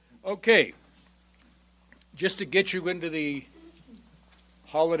Okay, just to get you into the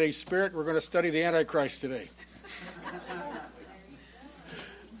holiday spirit, we're going to study the Antichrist today.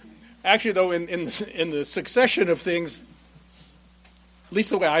 Actually, though, in the succession of things, at least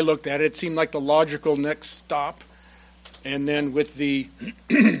the way I looked at it, it seemed like the logical next stop. And then with the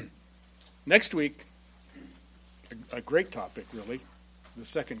next week, a great topic, really, the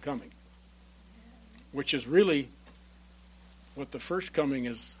second coming, which is really what the first coming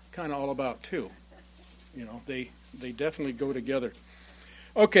is kind of all about, too. You know, they definitely go together.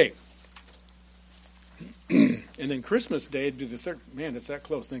 Okay. And then Christmas Day would be the third. Man, it's that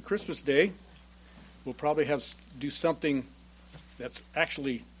close. Then Christmas Day, we'll probably do something that's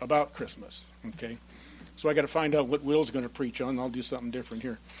actually about Christmas. Okay. So I got to find out what Will's going to preach on. I'll do something different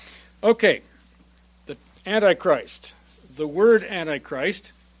here. Okay. The Antichrist. The word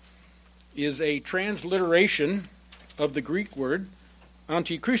Antichrist is a transliteration of the Greek word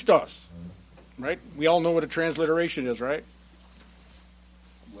Antichristos. Right? We all know what a transliteration is, right?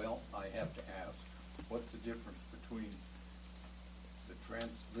 Well, I have to ask, what's the difference between the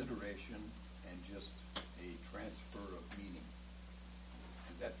transliteration and just a transfer of meaning?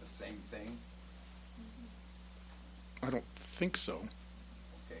 Is that the same thing? I don't think so.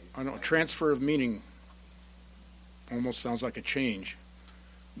 Okay. I don't. Transfer of meaning almost sounds like a change.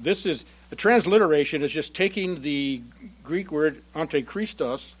 This is a transliteration is just taking the Greek word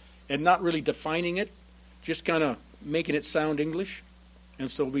Antichristos and not really defining it, just kind of making it sound English. And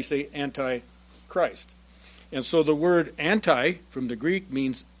so we say Antichrist. And so the word anti from the Greek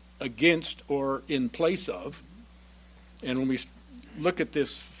means against or in place of. And when we look at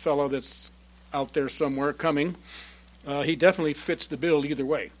this fellow that's out there somewhere coming, he definitely fits the bill either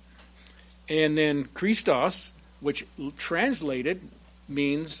way. And then Christos, which translated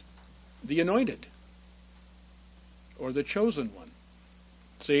means the anointed or the chosen one.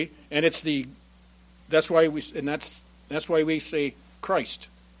 See, and that's why we say Christ,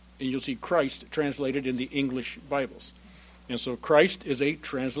 and you'll see Christ translated in the English Bibles, and so Christ is a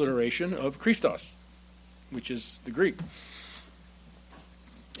transliteration of Christos, which is the Greek.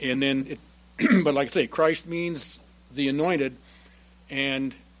 And then, but like I say, Christ means the anointed,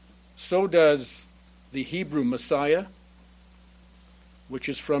 and so does the Hebrew Messiah, which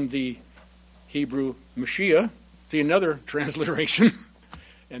is from the Hebrew Mashiach. See, another transliteration.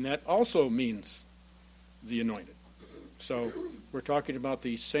 And that also means the anointed. So we're talking about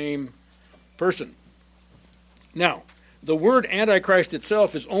the same person. Now, the word Antichrist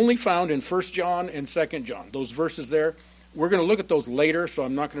itself is only found in 1 John and 2 John. Those verses there, we're going to look at those later, so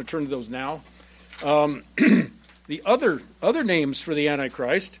I'm not going to turn to those now. The other names for the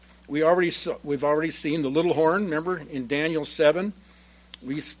Antichrist, we've already seen the little horn. Remember in Daniel 7,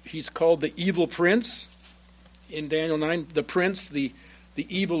 he's called the evil prince. In Daniel 9, the prince, the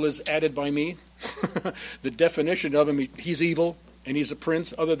evil is added by me. The definition of him, he's evil and he's a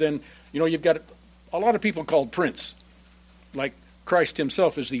prince. Other than, you've got a lot of people called prince, like Christ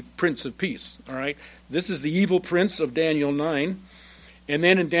himself is the Prince of Peace. All right, this is the evil prince of Daniel 9, and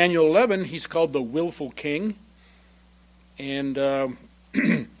then in Daniel 11 he's called the willful king, and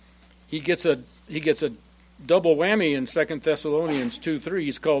he gets a double whammy in 2 Thessalonians 2:3.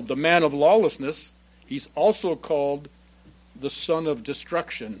 He's called the man of lawlessness. He's also called the son of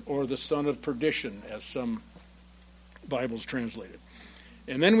destruction, or the son of perdition, as some Bibles translate it.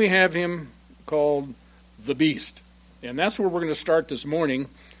 And then we have him called the beast. And that's where we're going to start this morning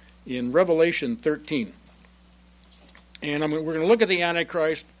in Revelation 13. And we're going to look at the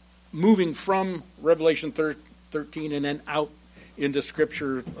Antichrist moving from Revelation 13 and then out into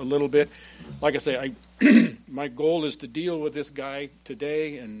Scripture a little bit. Like I say, my goal is to deal with this guy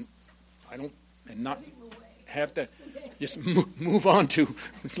today and not have to just move on to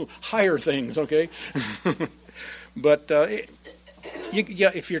higher things, okay? But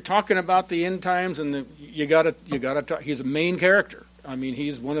if you're talking about the end times, and you gotta talk. He's a main character. I mean,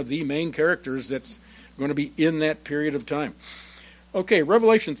 he's one of the main characters that's going to be in that period of time. Okay,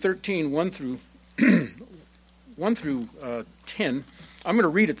 Revelation 13, 1 through 10. I'm going to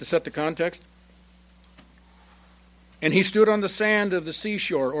read it to set the context. And he stood on the sand of the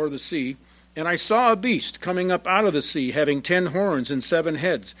seashore, or the sea, and I saw a beast coming up out of the sea, having 10 horns and 7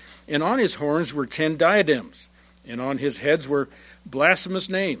 heads, and on his horns were 10 diadems, and on his heads were blasphemous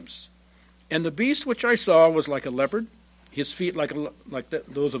names. And the beast which I saw was like a leopard, his feet like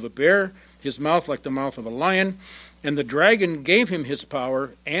those of a bear, his mouth like the mouth of a lion, and the dragon gave him his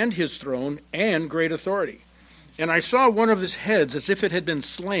power and his throne and great authority. And I saw one of his heads as if it had been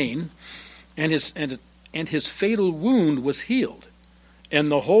slain, and his fatal wound was healed. And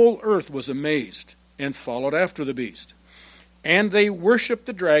the whole earth was amazed, and followed after the beast. And they worshiped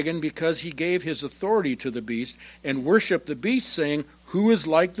the dragon because he gave his authority to the beast, and worshiped the beast, saying, Who is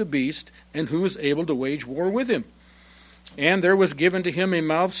like the beast, and who is able to wage war with him? And there was given to him a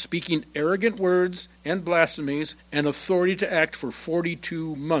mouth speaking arrogant words and blasphemies, and authority to act for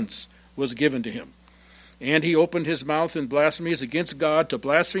 42 months was given to him. And he opened his mouth in blasphemies against God, to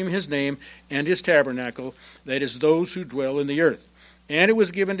blaspheme his name and his tabernacle, that is, those who dwell in the earth. And it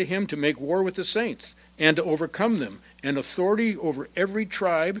was given to him to make war with the saints, and to overcome them, and authority over every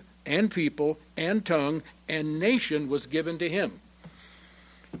tribe and people and tongue and nation was given to him.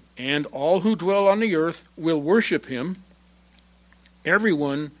 And all who dwell on the earth will worship him,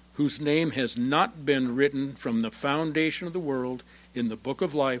 everyone whose name has not been written from the foundation of the world in the book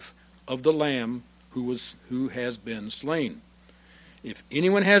of life of the Lamb who has been slain. If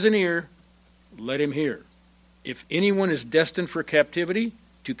anyone has an ear, let him hear. If anyone is destined for captivity,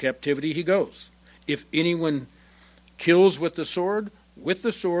 to captivity he goes. If anyone kills with the sword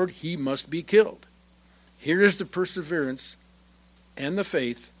he must be killed. Here is the perseverance and the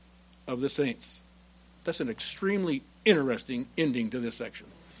faith of the saints. That's an extremely interesting ending to this section.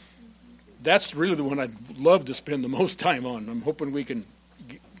 That's really the one I'd love to spend the most time on. I'm hoping we can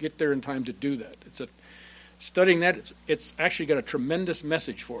get there in time to do that. Studying that, it's actually got a tremendous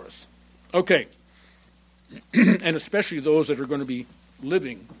message for us. Okay. And especially those that are going to be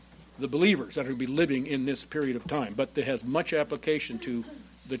living, the believers that are going to be living in this period of time. But it has much application to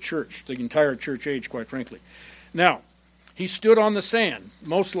the church, the entire church age, quite frankly. Now, he stood on the sand.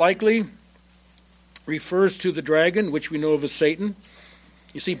 Most likely refers to the dragon, which we know of as Satan.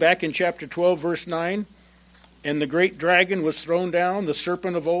 You see back in chapter 12, verse 9, and the great dragon was thrown down, the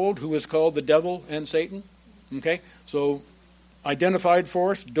serpent of old, who is called the devil and Satan. Okay, so identified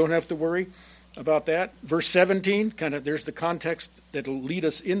for us, don't have to worry about that. Verse 17, there's the context that'll lead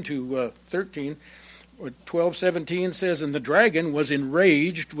us into 13. 12:17 says, And the dragon was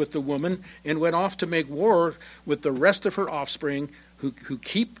enraged with the woman and went off to make war with the rest of her offspring who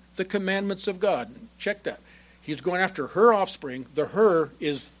keep the commandments of God. Check that. He's going after her offspring. The her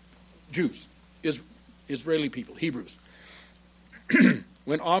is Jews, Israeli people, Hebrews.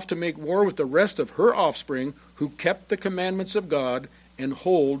 Went off to make war with the rest of her offspring who kept the commandments of God and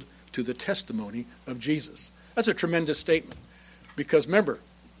hold to the testimony of Jesus. That's a tremendous statement. Because remember,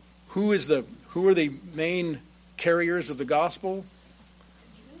 who are the main carriers of the gospel?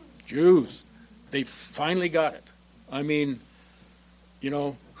 Jews. They finally got it. I mean,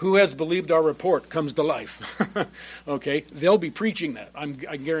 who has believed our report comes to life. Okay, they'll be preaching that. I'm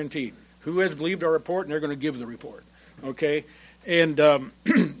guaranteed. Who has believed our report, and they're going to give the report. Okay, and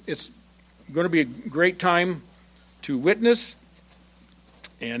it's going to be a great time to witness,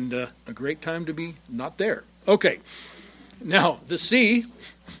 and a great time to be not there. Okay, now the sea.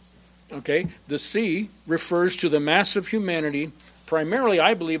 Okay, the sea refers to the mass of humanity, primarily,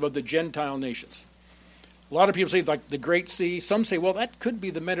 I believe, of the Gentile nations. A lot of people say, like the Great Sea. Some say, well, that could be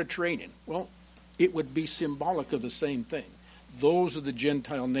the Mediterranean. Well, it would be symbolic of the same thing. Those are the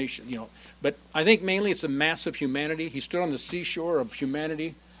Gentile nations, But I think mainly it's a mass of humanity. He stood on the seashore of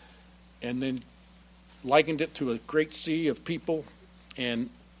humanity and then likened it to a great sea of people. And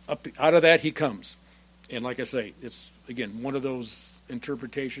up out of that he comes. And like I say, it's, again, one of those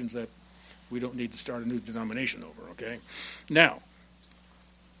interpretations that we don't need to start a new denomination over, okay? Now,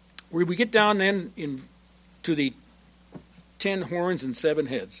 where we get down then to the 10 horns and 7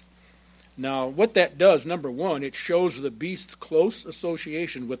 heads. Now, what that does, number one, it shows the beast's close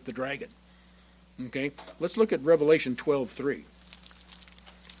association with the dragon. Okay? Let's look at Revelation 12:3.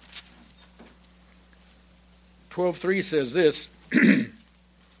 12:3 says this,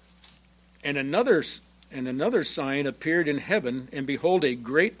 And another sign appeared in heaven, and behold a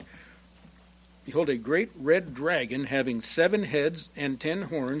great red dragon having 7 heads and 10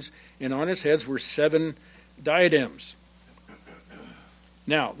 horns, and on his heads were 7 diadems.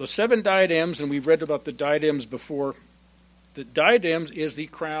 Now, the 7 diadems, and we've read about the diadems before, the diadems is the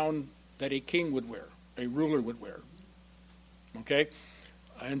crown that a king would wear, a ruler would wear. Okay?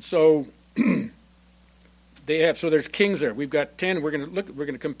 And so there's kings there. We've got 10. We're going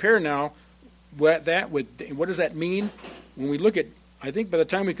to compare now what does that mean? When we look at, I think by the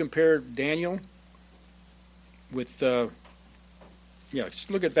time we compare Daniel with just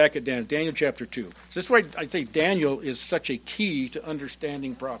look back at Daniel chapter 2. So this is why I say Daniel is such a key to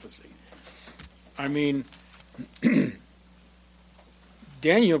understanding prophecy. I mean,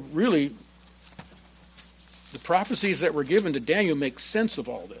 Daniel really, the prophecies that were given to Daniel make sense of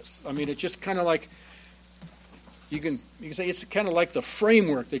all this. I mean, it's just kind of like, you can say it's kind of like the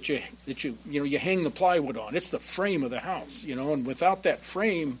framework that you hang the plywood on. It's the frame of the house, and without that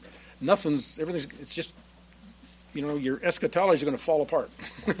frame, it's just your eschatology is going to fall apart.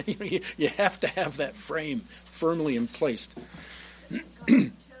 You have to have that frame firmly in place.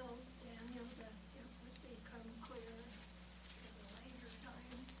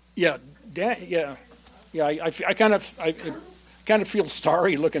 Yeah, I kind of feel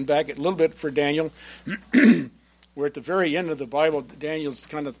sorry looking back a little bit for Daniel, where at the very end of the Bible, Daniel's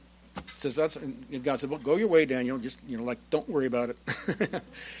kind of says that's, and God said, "Well, go your way, Daniel. Just don't worry about it.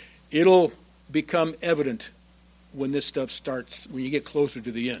 It'll become evident when this stuff starts, when you get closer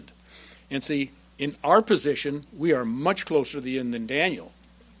to the end." And see, in our position, we are much closer to the end than Daniel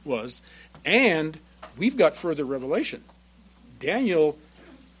was, and we've got further revelation. Daniel,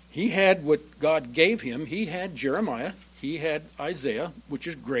 he had what God gave him. He had Jeremiah. He had Isaiah, which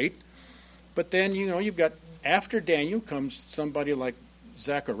is great. But then, you've got, after Daniel comes somebody like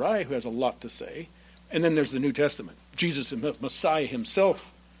Zechariah, who has a lot to say. And then there's the New Testament. Jesus, Messiah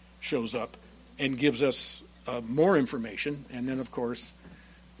himself, shows up and gives us more information. And then, of course,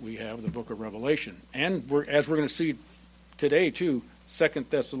 we have the book of Revelation. And as we're going to see today, too, 2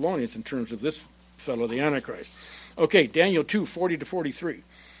 Thessalonians in terms of this fellow, the Antichrist. Okay, Daniel 2, 40 to 43.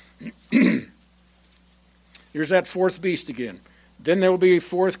 Here's that fourth beast again. Then there will be a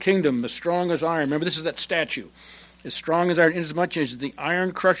fourth kingdom, as strong as iron. Remember, this is that statue. As strong as iron, inasmuch as the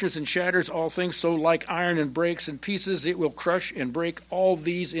iron crushes and shatters all things, so like iron and breaks in pieces, it will crush and break all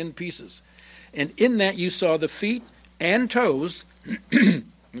these in pieces. And in that you saw the feet and toes,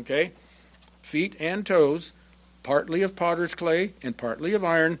 okay, feet and toes, partly of potter's clay and partly of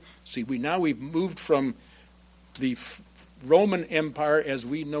iron. See, we've moved from the Roman Empire as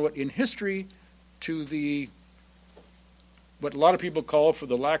we know it in history to what a lot of people call, for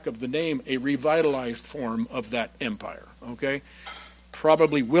the lack of the name, a revitalized form of that empire, okay?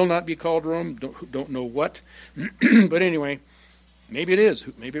 Probably will not be called Rome, don't know what. But anyway, maybe it is,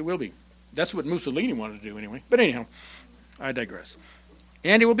 maybe it will be. That's what Mussolini wanted to do anyway. But anyhow, I digress.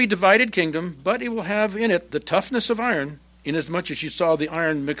 And it will be divided kingdom, but it will have in it the toughness of iron, inasmuch as you saw the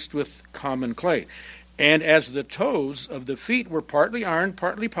iron mixed with common clay. And as the toes of the feet were partly iron,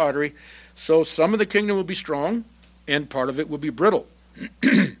 partly pottery, so some of the kingdom will be strong, and part of it will be brittle.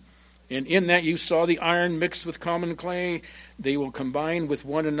 And in that you saw the iron mixed with common clay. They will combine with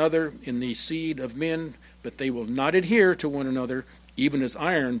one another in the seed of men, but they will not adhere to one another, even as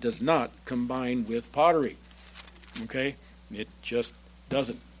iron does not combine with pottery. Okay? It just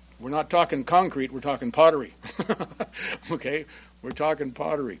doesn't. We're not talking concrete, we're talking pottery. Okay? We're talking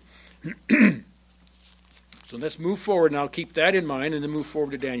pottery. So let's move forward now. Keep that in mind, and then move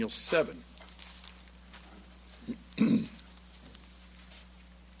forward to Daniel 7.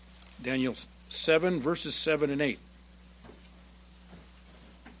 Daniel 7, verses 7 and 8.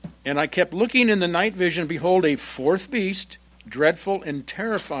 And I kept looking in the night vision, behold, a fourth beast, dreadful and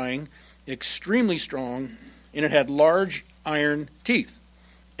terrifying, extremely strong, and it had large iron teeth.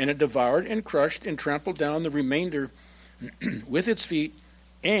 And it devoured and crushed and trampled down the remainder with its feet,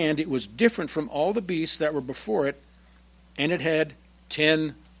 and it was different from all the beasts that were before it, and it had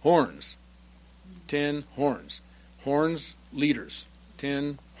 10 horns. 10 horns. Horns, leaders.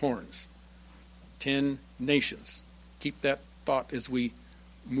 10 horns. 10 nations. Keep that thought as we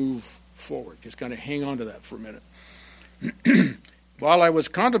move forward. Just kind of hang on to that for a minute. While I was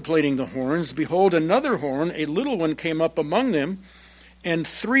contemplating the horns, behold, another horn, a little one, came up among them, and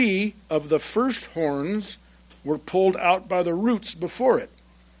 3 of the first horns were pulled out by the roots before it.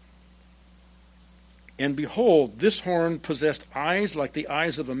 And behold, this horn possessed eyes like the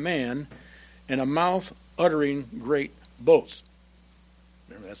eyes of a man, and a mouth uttering great boasts.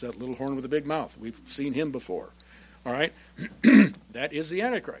 Remember, that's that little horn with a big mouth. We've seen him before. All right? That is the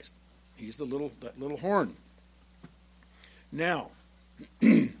Antichrist. He's that little horn. Now,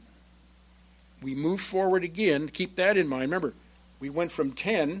 we move forward again. Keep that in mind. Remember, we went from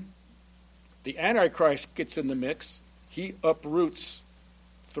 10. The Antichrist gets in the mix. He uproots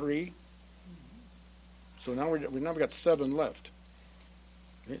 3. So now we've got 7 left.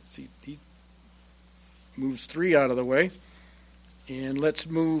 See, he moves 3 out of the way. And let's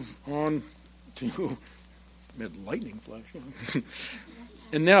move on to lightning flash.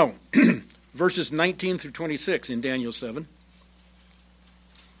 And now, verses 19 through 26 in Daniel 7.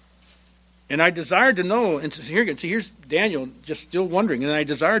 And I desired to know, and here's Daniel just still wondering, and I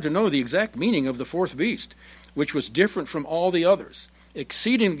desired to know the exact meaning of the fourth beast, which was different from all the others,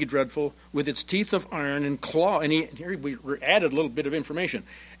 exceedingly dreadful, with its teeth of iron and claw, and here we added a little bit of information,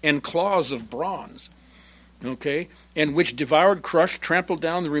 and claws of bronze, okay, and which devoured, crushed, trampled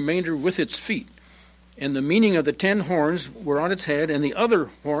down the remainder with its feet. And the meaning of the 10 horns were on its head, and the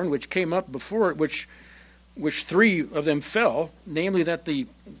other horn which came up before it, which which 3 of them fell, namely that the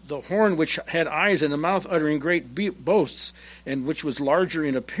horn which had eyes and a mouth uttering great boasts, and which was larger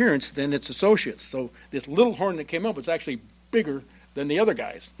in appearance than its associates. So this little horn that came up was actually bigger than the other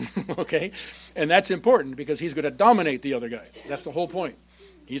guys, okay? And that's important because he's going to dominate the other guys. That's the whole point.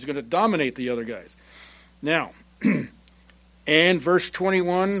 He's going to dominate the other guys. Now, and verse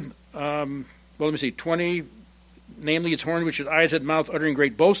 21, let me see, 20, namely its horn which its eyes had mouth uttering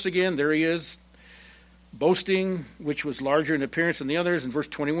great boasts again. There he is. Boasting, which was larger in appearance than the others. In verse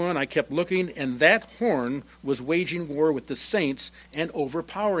 21, I kept looking, and that horn was waging war with the saints and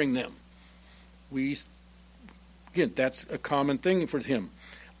overpowering them. Again, that's a common thing for him.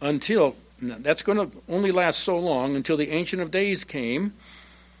 That's going to only last so long until the Ancient of Days came,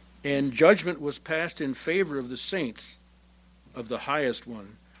 and judgment was passed in favor of the saints of the highest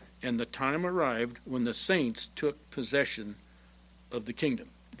one, and the time arrived when the saints took possession of the kingdom.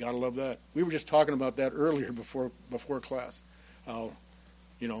 Gotta love that. We were just talking about that earlier before class. How,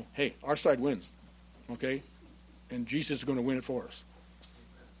 hey, our side wins, okay? And Jesus is going to win it for us.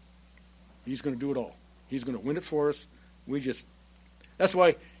 He's going to do it all. He's going to win it for us. That's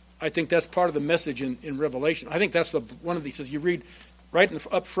why I think that's part of the message in Revelation. I think that's one of these. Says you read right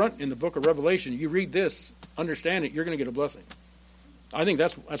up front in the book of Revelation, you read this, understand it, you're going to get a blessing. I think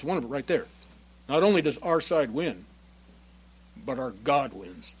that's one of it right there. Not only does our side win, but our God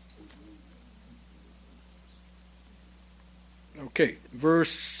wins. Okay,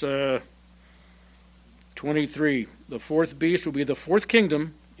 verse 23. The fourth beast will be the fourth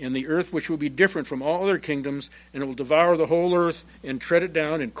kingdom, and the earth which will be different from all other kingdoms, and it will devour the whole earth and tread it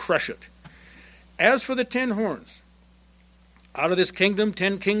down and crush it. As for the 10 horns, out of this kingdom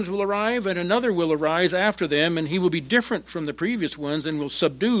 10 kings will arrive, and another will arise after them, and he will be different from the previous ones, and will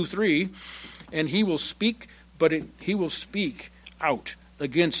subdue 3, and he will speak, he will speak out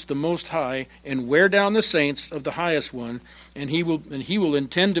against the Most High and wear down the saints of the highest one, and he will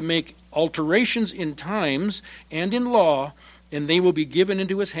intend to make alterations in times and in law, and they will be given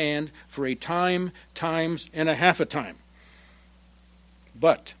into his hand for a time, times, and a half a time.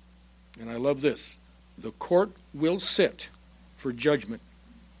 But, and I love this, the court will sit for judgment,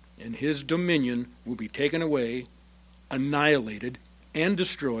 and his dominion will be taken away, annihilated, and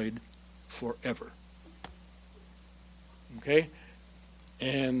destroyed forever. Okay?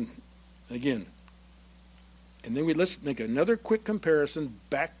 And again, and then let's make another quick comparison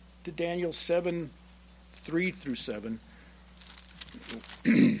back to Daniel 7, 3 through 7,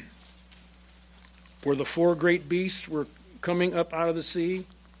 where the 4 great beasts were coming up out of the sea,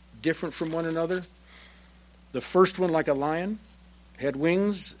 different from one another. The first one like a lion, had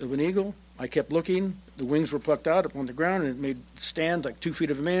wings of an eagle. I kept looking. The wings were plucked out upon the ground, and it made stand like 2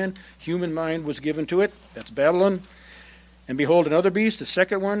 feet of a man. Human mind was given to it. That's Babylon. And behold, another beast, the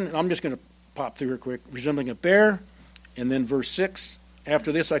second one, and I'm just going to pop through here quick, resembling a bear. And then verse 6,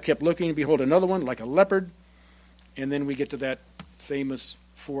 after this I kept looking, and behold, another one like a leopard. And then we get to that famous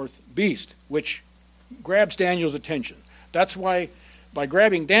 4th beast, which grabs Daniel's attention. That's why, by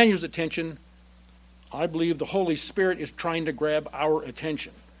grabbing Daniel's attention, I believe the Holy Spirit is trying to grab our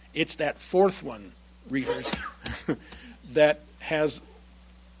attention. It's that 4th one, readers, that has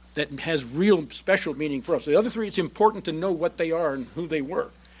real special meaning for us. The other 3, it's important to know what they are and who they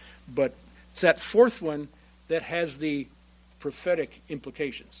were. But it's that 4th one that has the prophetic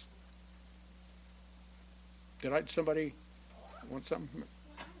implications. Somebody want something?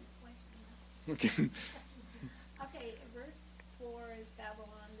 I have a question. Okay. Okay, verse 4 is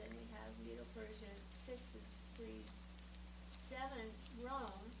Babylon, then we have Medo-Persia, 6 is Greece, 7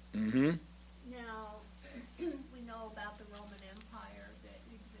 Rome. Mm-hmm. Now, we know about the Roman Empire that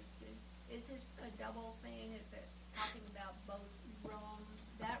existed. Is this a double thing? Is it talking about both Rome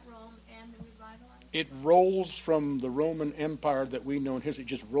and the revitalized? It rolls from the Roman Empire that we know in history. It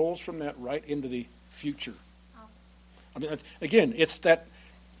just rolls from that right into the future. Oh. I mean, again, it's that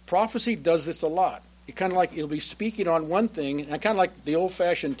prophecy does this a lot. It kind of like it'll be speaking on one thing, and kind of like the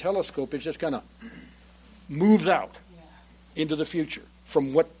old-fashioned telescope, it just kind of moves out into the future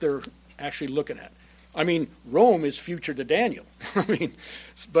from what they're actually looking at. I mean, Rome is future to Daniel.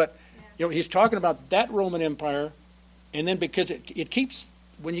 But he's talking about that Roman Empire, and then because it keeps,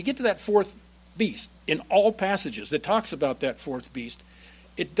 when you get to that 4th beast, in all passages that talks about that 4th beast,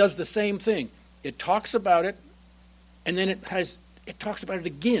 it does the same thing. It talks about it, and then it talks about it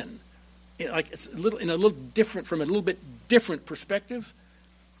again. It's a little bit different perspective,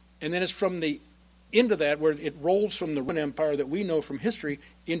 and then it's from the end of that where it rolls from the Roman Empire that we know from history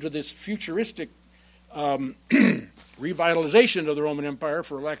into this futuristic revitalization of the Roman Empire,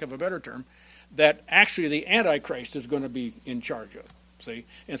 for lack of a better term, that actually the Antichrist is going to be in charge of. See,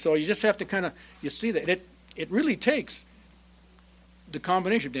 and so you just have to you see that it really takes the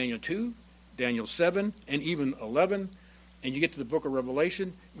combination of Daniel 2, Daniel 7, and even 11, and you get to the book of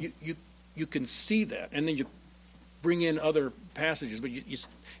Revelation, you can see that. And then you bring in other passages. But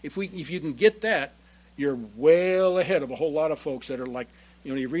if you can get that, you're well ahead of a whole lot of folks that are like,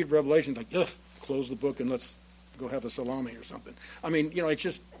 you read Revelation, like, ugh, close the book and let's go have a salami or something. I mean, it's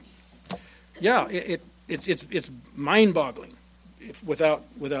just, yeah, it's mind-boggling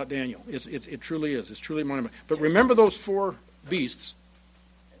without Daniel. It truly is. It's truly mind-boggling. But remember those four beasts.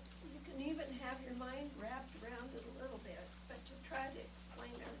 You can even have your mind wrapped around it a little bit, but to try to explain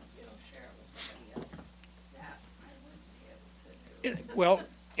it, share it with somebody else, that I wouldn't be able to do. Well,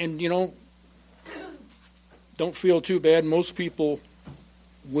 and don't feel too bad. Most people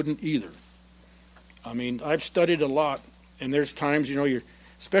wouldn't either. I mean, I've studied a lot, and there's times,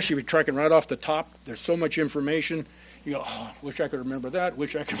 especially if you're tracking right off the top, there's so much information. You go, oh, wish I could remember that,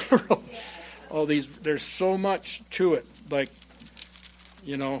 wish I could remember all these. There's so much to it,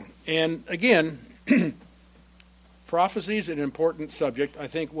 and again, prophecy is an important subject. I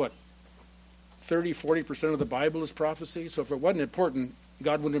think, 30-40% of the Bible is prophecy. So if it wasn't important,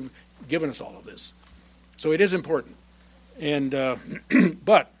 God wouldn't have given us all of this. So it is important. And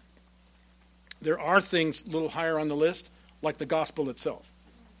but there are things a little higher on the list, like the gospel itself.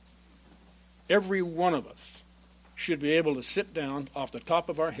 Every one of us should be able to sit down off the top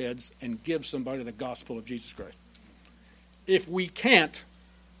of our heads and give somebody the gospel of Jesus Christ. If we can't,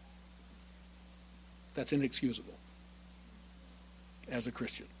 that's inexcusable as a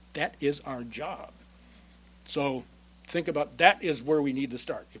Christian. That is our job. So think about that is where we need to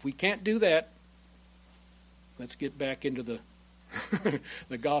start. If we can't do that, let's get back into the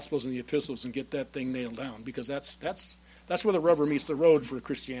the Gospels and the epistles and get that thing nailed down, because that's where the rubber meets the road for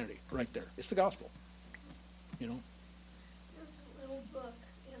Christianity, right there. It's the gospel. There's a little book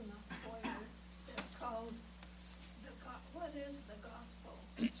in the foyer that's called What is the Gospel?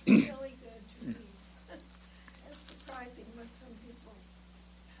 It's really good to read. It's surprising how some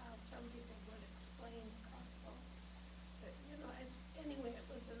people would explain the gospel. But anyway, it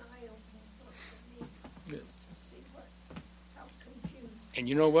was an eye-opening book for me. Yeah. To see how confused. And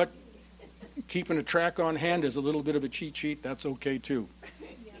you know what? Keeping a track on hand is a little bit of a cheat sheet. That's okay too.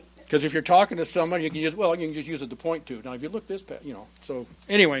 Because if you're talking to someone, you can just use it to point to. Now, if you look this, so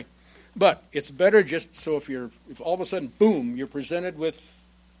anyway, but it's better just so if all of a sudden, boom, you're presented with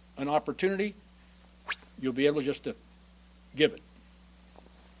an opportunity, you'll be able just to give it.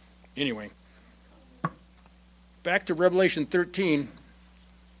 Anyway, back to Revelation 13,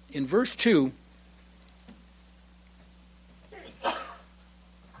 in verse 2,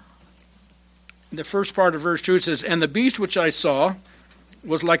 the first part of verse 2, it says, "And the beast which I saw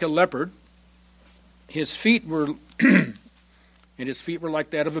was like a leopard. His feet were, and his feet were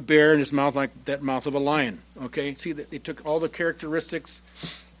like that of a bear, and his mouth like that mouth of a lion." Okay, see that they took all the characteristics,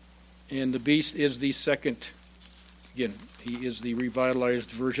 and the beast is the second. Again, he is the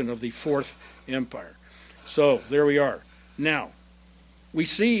revitalized version of the fourth empire. So there we are. Now, we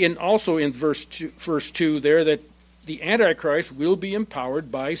see also in verse 2 there that the Antichrist will be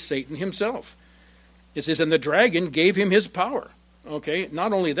empowered by Satan himself. It says, "And the dragon gave him his power." Okay,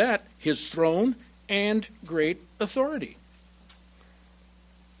 not only that, his throne and great authority.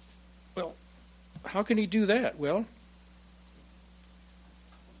 Well, how can he do that? Well,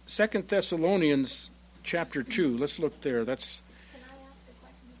 2 Thessalonians chapter 2, let's look there. That's Can I ask a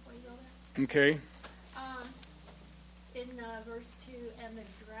question before you go there? okay. In verse 2, and the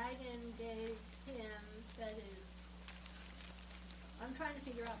dragon gave him, that is, I'm trying to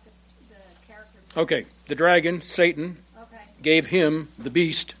figure out the character. Okay, the dragon, Satan, Okay, gave him, the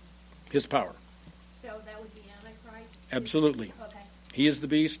beast, his power. so that would be Antichrist? Absolutely. Okay, He is the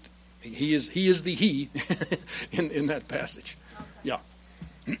beast. He is the he in that passage. okay. Yeah.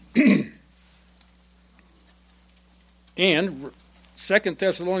 And 2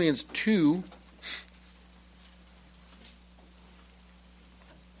 Thessalonians 2,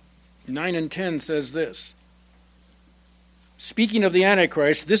 9 and 10 says this. Speaking of the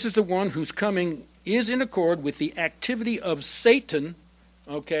Antichrist, this is the one whose coming is in accord with the activity of Satan,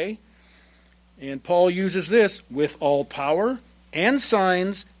 okay? And Paul uses this, with all power and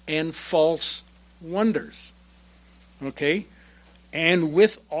signs and false wonders, okay? And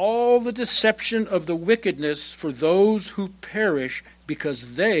with all the deception of the wickedness for those who perish,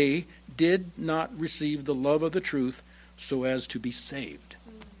 because they did not receive the love of the truth so as to be saved.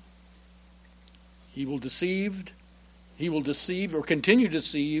 He will deceive or continue to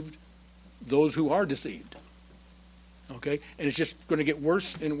deceive those who are deceived. Okay? And it's just going to get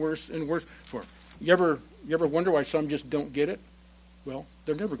worse and worse and worse for them. You ever wonder why some just don't get it? Well,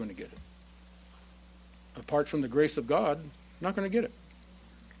 they're never going to get it. apart from the grace of God, not going to get it.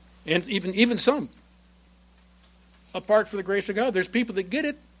 And even some, apart from the grace of God, there's people that get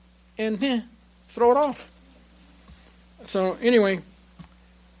it and throw it off. So anyway,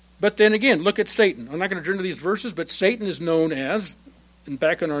 but then again, look at Satan. I'm not going to turn to these verses, but Satan is known as, and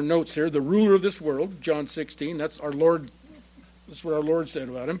back in our notes here, the ruler of this world, John 16. That's our Lord. That's what our Lord said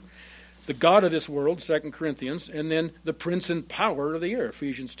about him. The God of this world, 2 Corinthians, and then the prince and power of the air,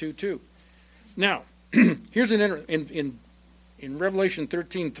 Ephesians 2:2. Now, here's in Revelation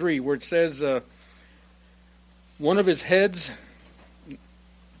 13:3, where it says, one of his heads,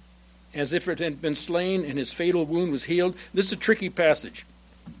 as if it had been slain, and his fatal wound was healed. This is a tricky passage.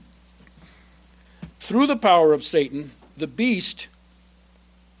 Through the power of Satan, the beast,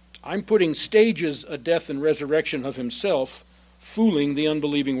 I'm putting stages of death and resurrection of himself, fooling the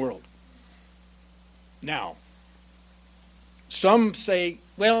unbelieving world. Now, some say,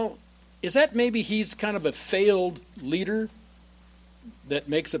 well, is that maybe he's kind of a failed leader that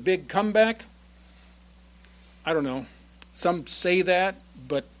makes a big comeback? I don't know. Some say that,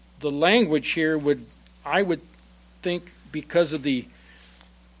 but the language here I would think, because of the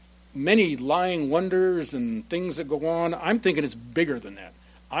many lying wonders and things that go on, I'm thinking it's bigger than that.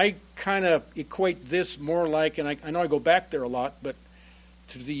 I kind of equate this more like, and I know I go back there a lot, but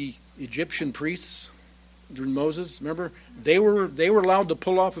to the Egyptian priests during Moses, remember? They were allowed to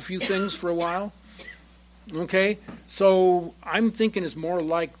pull off a few things for a while. Okay? So I'm thinking it's more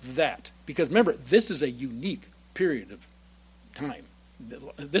like that. Because remember, this is a unique period of time.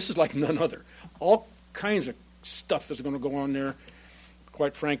 This is like none other. All kinds of stuff is going to go on there,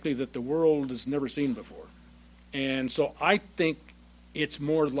 quite frankly, that the world has never seen before. And so I think it's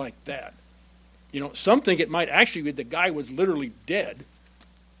more like that. Some think it might actually be the guy was literally dead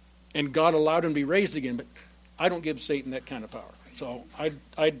and God allowed him to be raised again, but I don't give Satan that kind of power. So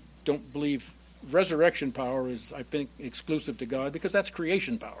I don't believe resurrection power is, I think, exclusive to God, because that's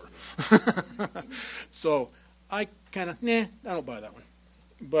creation power. So I kind of, I don't buy that one.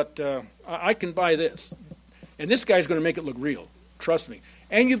 But I can buy this. And this guy's going to make it look real. Trust me.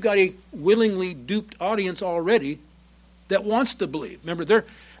 And you've got a willingly duped audience already that wants to believe. Remember,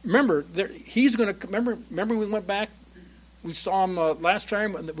 he's going to, remember we went back, we saw him last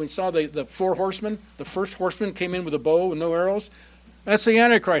time, we saw the four horsemen. The first horseman came in with a bow and no arrows. That's the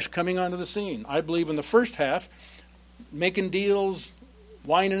Antichrist coming onto the scene. I believe in the first half, making deals,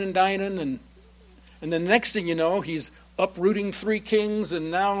 whining and dining, and then the next thing you know, he's uprooting 3 kings,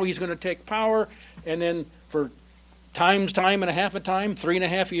 and now he's going to take power, and then for time and a half a time,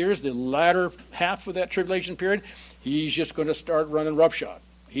 3.5 years, the latter half of that tribulation period, he's just going to start running roughshod.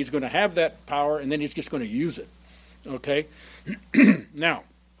 He's going to have that power, and then he's just going to use it. Okay? Now,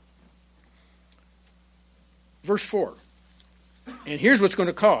 verse 4. And here's what's going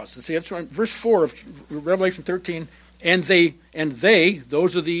to cause. See, that's right, verse 4 of Revelation 13. And they,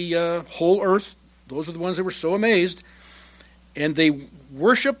 those are the whole earth, those are the ones that were so amazed, and they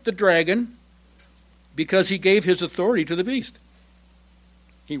worshiped the dragon because he gave his authority to the beast.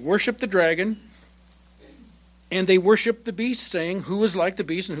 He worshiped the dragon, and they worshiped the beast, saying, who is like the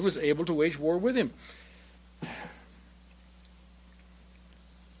beast and who is able to wage war with him?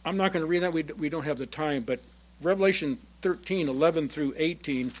 I'm not going to read that. We don't have the time, but Revelation 13, 11 through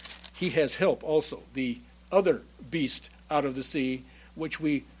 18, he has help also. The other beast out of the sea, which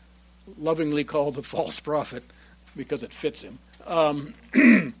we lovingly call the false prophet because it fits him.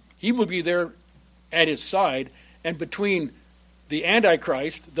 He will be there at his side, and between the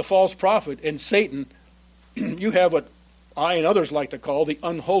Antichrist, the false prophet, and Satan, you have what I and others like to call the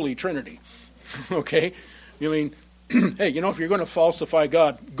unholy trinity. Okay? I mean, hey, if you're going to falsify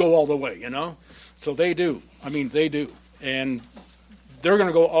God, go all the way, So they do. They do. And they're going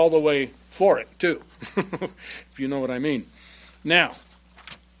to go all the way for it, too, if you know what I mean. Now,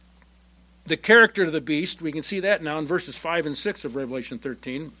 the character of the beast, we can see that now in verses 5 and 6 of Revelation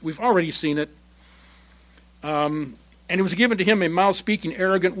 13. We've already seen it. And it was given to him a mouth speaking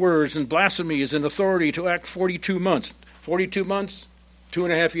arrogant words and blasphemies and authority to act 42 months. 42 months,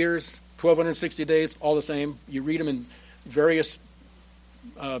 2.5 years, 1,260 days, all the same. You read them in various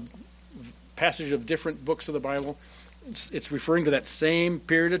passages of different books of the Bible. It's referring to that same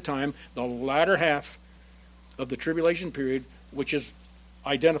period of time, the latter half of the tribulation period, which is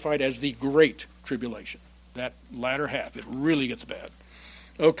identified as the Great Tribulation. That latter half, it really gets bad.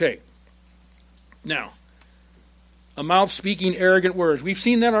 Okay. Now, a mouth speaking arrogant words. We've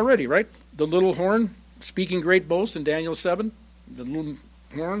seen that already, right? The little horn speaking great boasts in Daniel 7. The little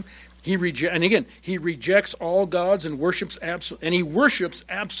horn. He rejects all gods and worships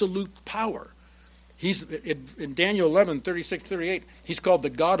absolute power. He's in Daniel 11, 36, 38, he's called the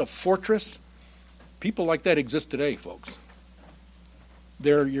God of fortress. People like that exist today, folks.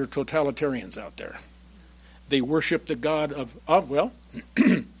 They're your totalitarians out there. They worship the god of,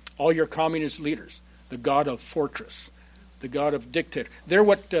 all your communist leaders, the god of fortress, the god of dictator. They're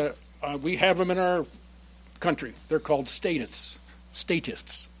what we have them in our country. They're called statists.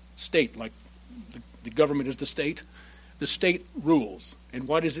 State, like the government is the state. The state rules. And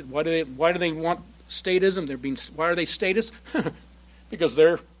what is it? Why do they want statism? Why are they statists? Because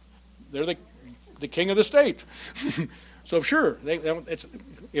they're the king of the state. So sure,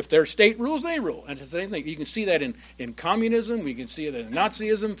 if their state rules, they rule. And it's the same thing. You can see that in communism. We can see it in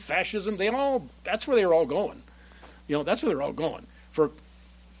Nazism, fascism. That's where they're all going. That's where they're all going for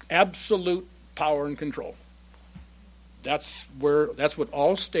absolute power and control. That's what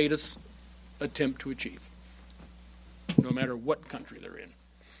all statists attempt to achieve, no matter what country they're in.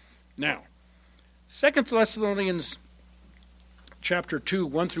 Now, 2 Thessalonians chapter 2,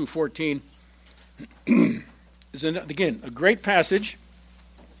 1 through 14 is, again, a great passage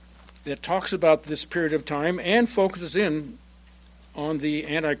that talks about this period of time and focuses in on the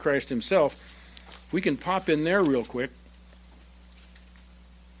Antichrist himself. We can pop in there real quick.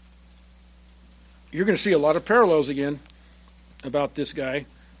 You're going to see a lot of parallels again about this guy.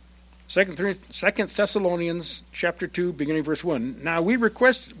 2 Thessalonians chapter 2, beginning verse 1. Now we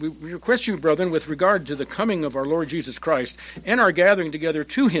request you, brethren, with regard to the coming of our Lord Jesus Christ and our gathering together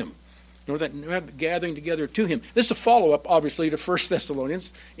to him. You know that gathering together to him. This is a follow-up, obviously, to 1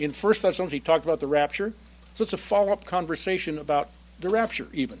 Thessalonians. In 1 Thessalonians, he talked about the rapture. So it's a follow-up conversation about the rapture,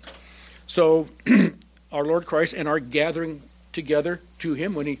 even. So our Lord Christ and our gathering together to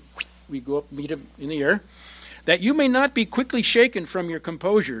him when we go up meet him in the air, that you may not be quickly shaken from your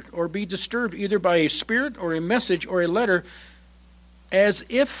composure or be disturbed either by a spirit or a message or a letter, as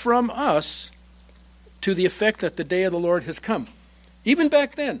if from us, to the effect that the day of the Lord has come. Even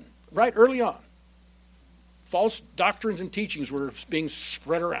back then, right early on, false doctrines and teachings were being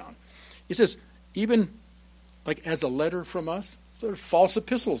spread around. He says, even like as a letter from us, there are false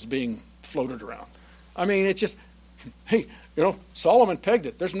epistles being floated around. I mean, it's just, hey, Solomon pegged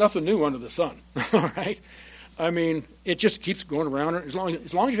it. There's nothing new under the sun. All right? I mean, it just keeps going around. As long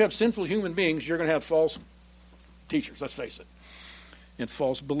as you have sinful human beings, you're going to have false teachers, let's face it, and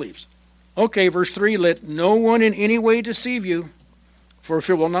false beliefs. Okay, verse 3, let no one in any way deceive you, for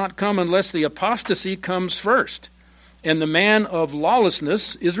if it will not come unless the apostasy comes first, and the man of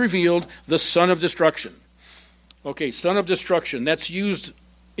lawlessness is revealed, the son of destruction. Okay, son of destruction, that's used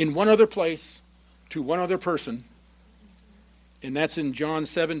in one other place to one other person, and that's in John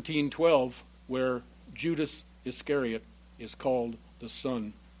 17:12, where Judas Iscariot is called the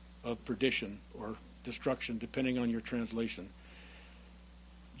son of perdition or destruction, depending on your translation.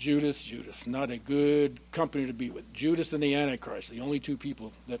 Judas, not a good company to be with. Judas and the Antichrist, the only two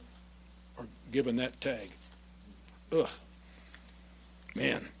people that are given that tag. Ugh.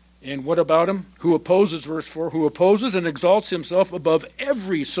 Man. And what about him? Who opposes, verse 4, who opposes and exalts himself above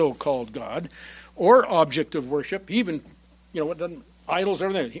every so-called God or object of worship, even, idols,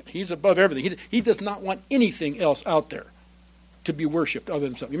 everything. He's above everything. He does not want anything else out there to be worshipped other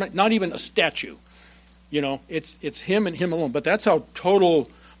than himself. Not even a statue. It's him and him alone. But that's how total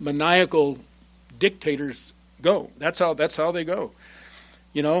maniacal dictators go. That's how they go.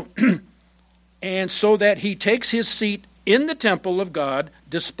 And so that he takes his seat in the temple of God,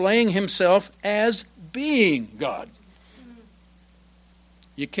 displaying himself as being God.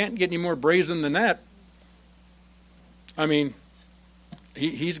 You can't get any more brazen than that. I mean,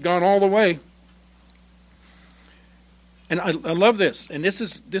 he's gone all the way. And I love this, and this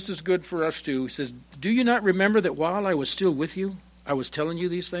is good for us too. He says, do you not remember that while I was still with you, I was telling you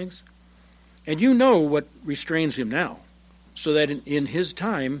these things? And you know what restrains him now, so that in his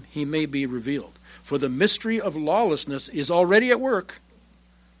time he may be revealed. For the mystery of lawlessness is already at work.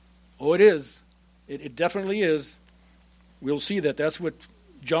 Oh, it is. It definitely is. We'll see that. That's what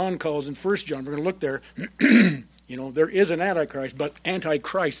John calls in 1 John. We're going to look there. There is an Antichrist, but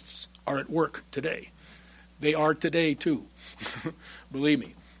Antichrists are at work today. They are today, too. Believe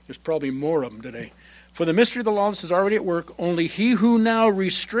me, there's probably more of them today. For the mystery of the lawless is already at work. Only he who now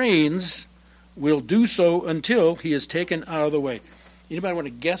restrains will do so until he is taken out of the way. Anybody want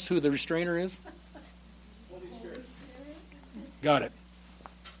to guess who the restrainer is? Got it.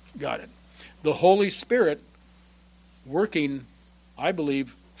 The Holy Spirit working, I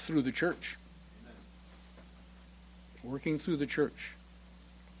believe, through the church. Working through the church.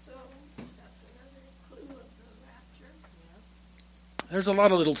 So, that's another clue of the rapture. There's a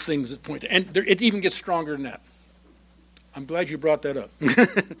lot of little things that point to, and it even gets stronger than that. I'm glad you brought that up.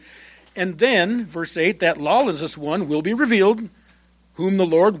 And then, verse 8, that lawless one will be revealed, whom the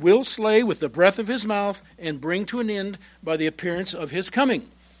Lord will slay with the breath of his mouth and bring to an end by the appearance of his coming.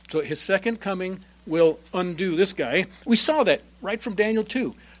 So his second coming will undo this guy. We saw that right from Daniel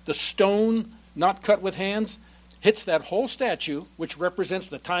 2. The stone not cut with hands hits that whole statue, which represents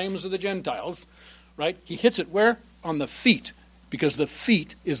the times of the Gentiles, right? He hits it where? On the feet, because the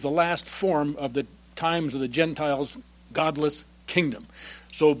feet is the last form of the times of the Gentiles' godless kingdom.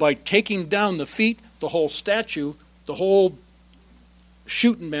 So by taking down the feet, the whole statue, the whole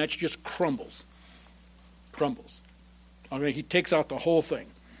shooting match just crumbles. Okay, he takes out the whole thing.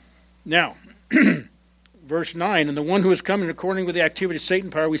 Now, verse 9, and the one who is coming according with the activity of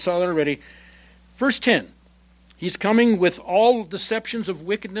Satan power, we saw that already. Verse 10, he's coming with all deceptions of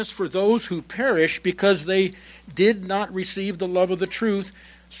wickedness for those who perish because they did not receive the love of the truth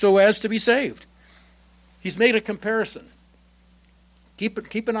so as to be saved. He's made a comparison.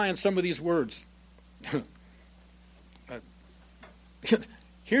 Keep an eye on some of these words.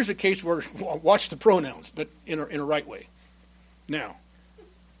 Here's a case where, watch the pronouns, but in a right way. Now,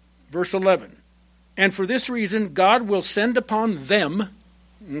 verse 11. And for this reason, God will send upon them,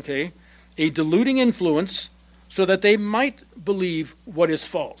 okay, a deluding influence so that they might believe what is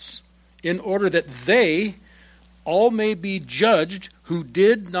false, in order that they all may be judged who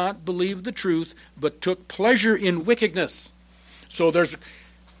did not believe the truth, but took pleasure in wickedness. So there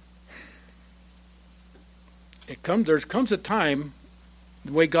comes a time,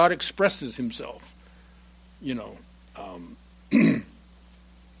 the way God expresses himself,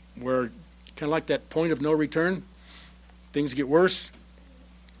 where kind of like that point of no return, things get worse.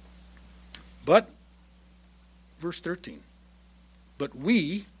 But, verse 13, but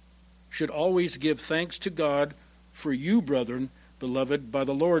we should always give thanks to God for you, brethren, beloved by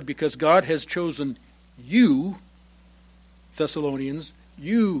the Lord, because God has chosen you, Thessalonians,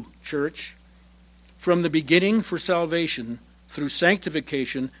 you, church, from the beginning for salvation through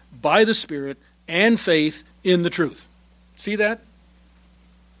sanctification by the Spirit and faith in the truth. See that?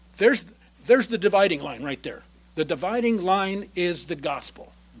 There's the dividing line right there. The dividing line is the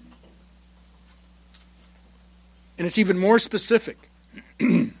gospel. And it's even more specific.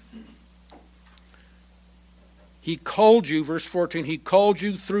 He called you, verse 14, he called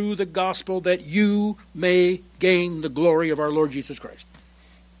you through the gospel that you may gain the glory of our Lord Jesus Christ.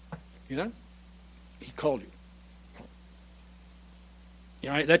 You know? He called you.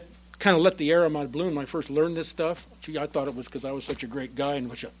 That kind of let the air on my balloon when I first learned this stuff. Gee, I thought it was because I was such a great guy and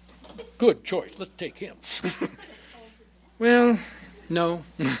such a good choice. Let's take him. Well, no.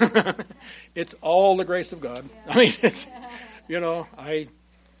 It's all the grace of God. I mean, it's,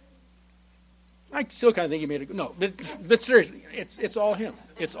 I still kind of think he made it. No, but seriously, it's all him.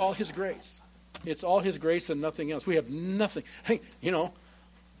 It's all his grace. It's all his grace and nothing else. We have nothing.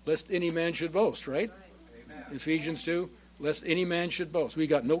 Lest any man should boast, right? Amen. Ephesians 2, lest any man should boast. We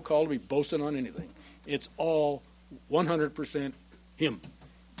got no call to be boasting on anything. It's all 100% him.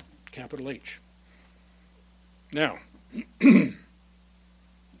 Capital H. Now, and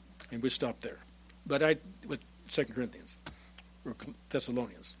we stop there. But with 2 Corinthians or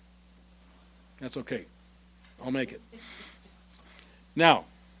Thessalonians. That's okay. I'll make it. Now,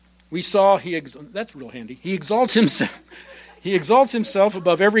 we saw that's real handy. He exalts himself. He exalts himself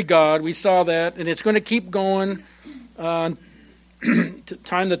above every god. We saw that, and it's going to keep going. Time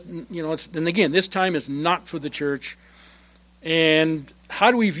that and again, this time is not for the church. And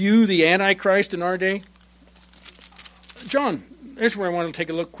how do we view the Antichrist in our day? John. Here's where I want to take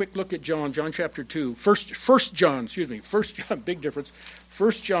a quick look at John chapter 2. First John, big difference.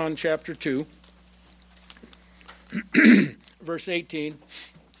 1 John chapter 2. Verse 18.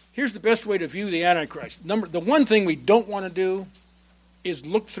 Here's the best way to view the Antichrist. The one thing we don't want to do is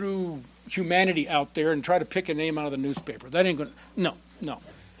look through humanity out there and try to pick a name out of the newspaper. That ain't going to...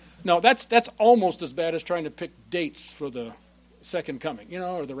 No, that's almost as bad as trying to pick dates for the second coming,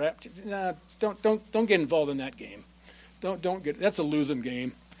 or the rapture. Nah, don't get involved in that game. Don't get... That's a losing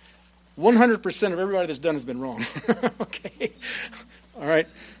game. 100% of everybody that's done has been wrong. Okay? All right.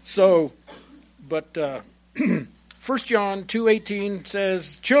 So, but... 1 John 2:18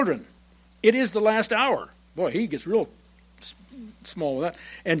 says, children, it is the last hour. Boy, he gets real small with that.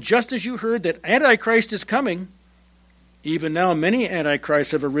 And just as you heard that Antichrist is coming, even now many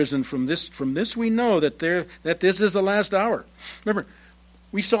Antichrists have arisen from this. From this we know that this is the last hour. Remember,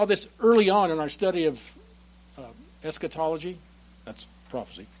 we saw this early on in our study of eschatology. That's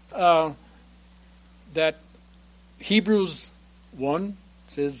prophecy. That Hebrews 1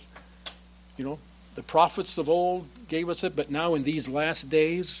 says, the prophets of old gave us it, but now in these last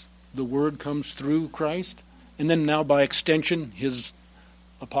days, the word comes through Christ, and then now by extension, his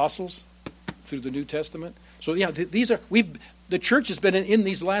apostles through the New Testament. So yeah, The church has been in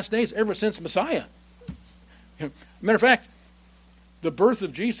these last days ever since Messiah. Matter of fact, the birth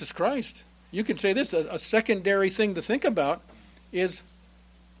of Jesus Christ, you can say this, a secondary thing to think about is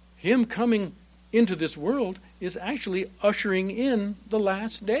him coming into this world is actually ushering in the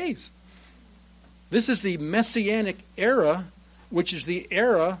last days. This is the Messianic era, which is the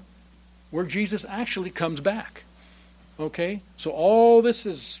era where Jesus actually comes back. Okay? So all this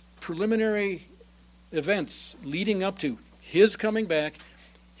is preliminary events leading up to his coming back,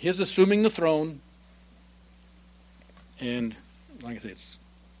 his assuming the throne, and like I say, it's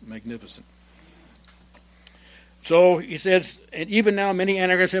magnificent. So he says, and even now many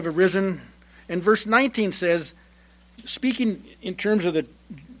antichrists have arisen. And verse 19 says, speaking in terms of the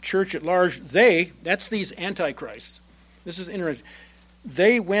church at large, that's these antichrists. This is interesting.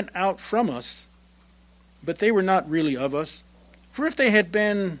 They went out from us, but they were not really of us. For if they had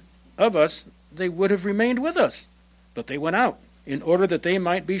been of us, they would have remained with us. But they went out, in order that they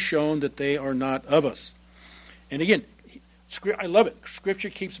might be shown that they are not of us. And again, I love it. Scripture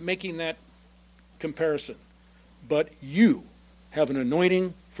keeps making that comparison. But you have an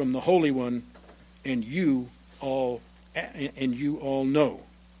anointing from the Holy One, and you all know.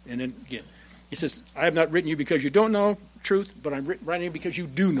 And then again, he says, I have not written you because you don't know truth, but I'm writing you because you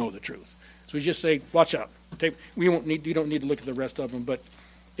do know the truth. So we just say, watch out. You don't need to look at the rest of them, but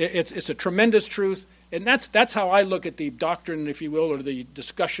it's a tremendous truth, and that's how I look at the doctrine, if you will, or the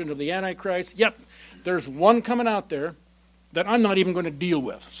discussion of the Antichrist. Yep, there's one coming out there that I'm not even going to deal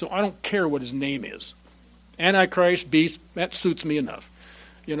with, so I don't care what his name is. Antichrist, beast, that suits me enough,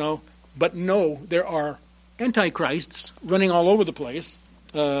 But no, there are antichrists running all over the place.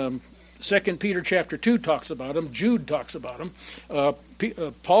 2 Peter chapter 2 talks about them. Jude talks about them.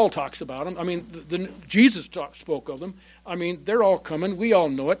 Paul talks about them. I mean, Jesus spoke of them. I mean, they're all coming. We all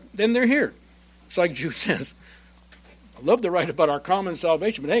know it. Then they're here. It's like Jude says, I love to write about our common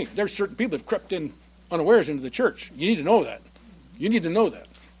salvation, but hey, there's certain people that have crept in unawares into the church. You need to know that. You need to know that.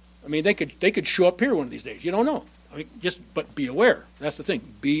 I mean, they could show up here one of these days. You don't know. I mean, but be aware. That's the thing.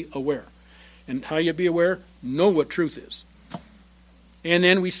 Be aware. And how you be aware? Know what truth is. And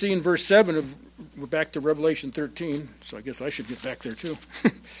then we see in verse 7 we're back to Revelation 13, so I guess I should get back there too.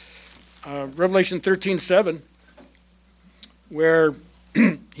 Revelation 13:7, where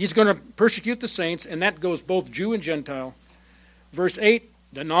he's going to persecute the saints, and that goes both Jew and Gentile. Verse 8,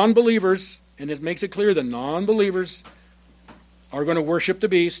 the non-believers, and it makes it clear the non-believers are going to worship the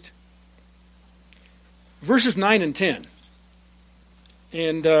beast. Verses 9 and 10.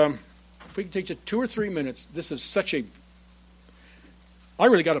 And if we can take just 2 or 3 minutes, this is such a... I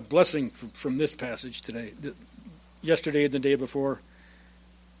really got a blessing from this passage today, yesterday and the day before.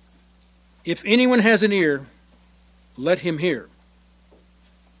 If anyone has an ear, let him hear.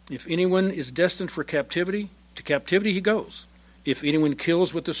 If anyone is destined for captivity, to captivity he goes. If anyone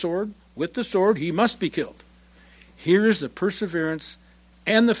kills with the sword he must be killed. Here is the perseverance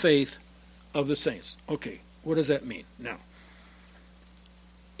and the faith of the saints. Okay, what does that mean? Now,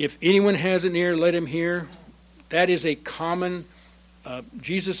 if anyone has an ear, let him hear. That is a common...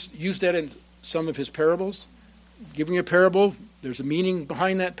 Jesus used that in some of his parables. Giving a parable, there's a meaning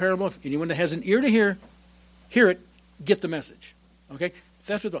behind that parable. If anyone that has an ear to hear it, get the message. Okay? If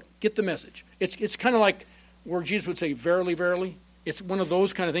that's what get the message. It's kind of like where Jesus would say, verily, verily. It's one of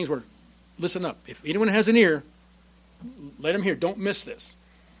those kind of things where, listen up. If anyone has an ear, let him hear. Don't miss this.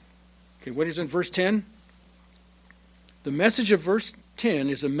 Okay, what is in verse 10? The message of verse 10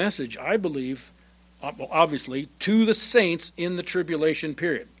 is a message, I believe, obviously, to the saints in the tribulation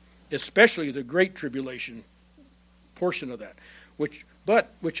period, especially the great tribulation portion of that,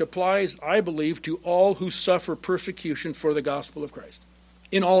 which applies, I believe, to all who suffer persecution for the gospel of Christ,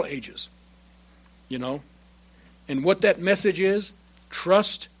 in all ages, And what that message is,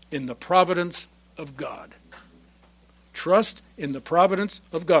 trust in the providence of God. Trust in the providence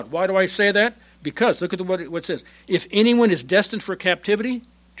of God. Why do I say that? Because, look at what it says. If anyone is destined for captivity,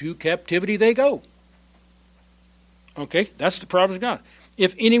 to captivity they go. Okay, that's the providence of God.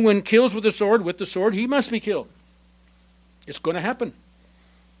 If anyone kills with the sword he must be killed. It's going to happen.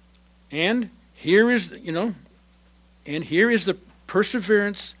 And here is, the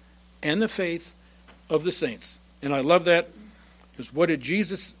perseverance and the faith of the saints. And I love that, because what did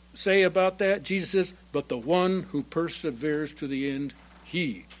Jesus say about that? Jesus says, but the one who perseveres to the end,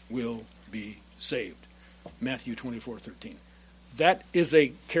 he will be saved. Matthew 24:13. That is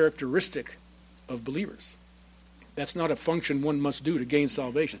a characteristic of believers. That's not a function one must do to gain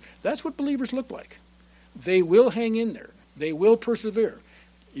salvation. That's what believers look like. They will hang in there. They will persevere.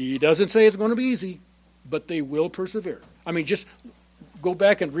 He doesn't say it's going to be easy, but they will persevere. I mean, just go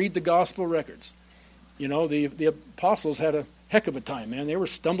back and read the gospel records. The apostles had heck of a time, man. They were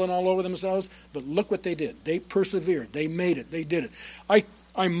stumbling all over themselves, but look what they did. They persevered. They made it. They did it.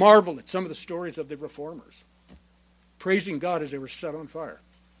 I marvel at some of the stories of the reformers, praising God as they were set on fire.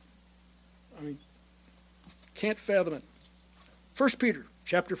 I mean, can't fathom it. 1 Peter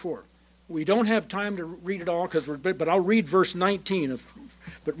chapter 4. We don't have time to read it all, but I'll read verse 19.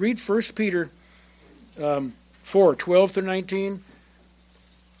 But read 1 Peter 4, 12 through 19.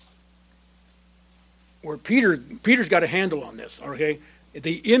 Where Peter's got a handle on this, okay? At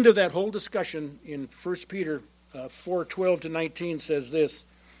the end of that whole discussion in 1 Peter 4, 12 to 19 says this,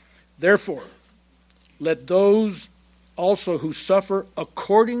 therefore, let those also who suffer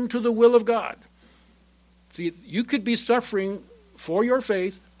according to the will of God. See, you could be suffering for your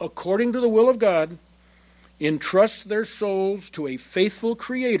faith according to the will of God, entrust their souls to a faithful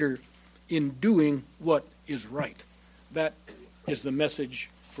Creator in doing what is right. That is the message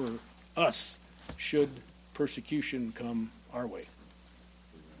for us, should persecution come our way.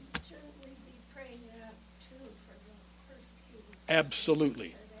 Shouldn't we be praying that too for the persecuted?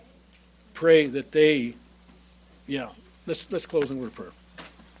 Absolutely. Pray that they, let's close in a word of prayer.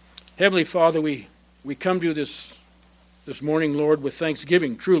 Heavenly Father, we come to you this morning, Lord, with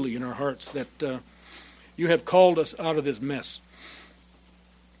thanksgiving truly in our hearts that you have called us out of this mess.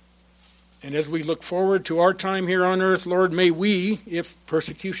 And as we look forward to our time here on earth, Lord, may we, if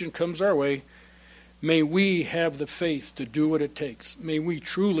persecution comes our way, may we have the faith to do what it takes. May we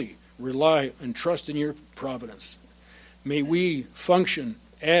truly rely and trust in your providence. May we function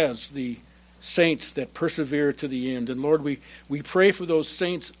as the saints that persevere to the end. And Lord, we pray for those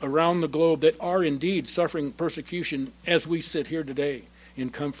saints around the globe that are indeed suffering persecution as we sit here today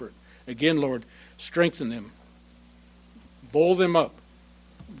in comfort. Again, Lord, strengthen them, bowl them up,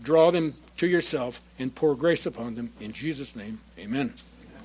 draw them to yourself, and pour grace upon them. In Jesus' name, amen.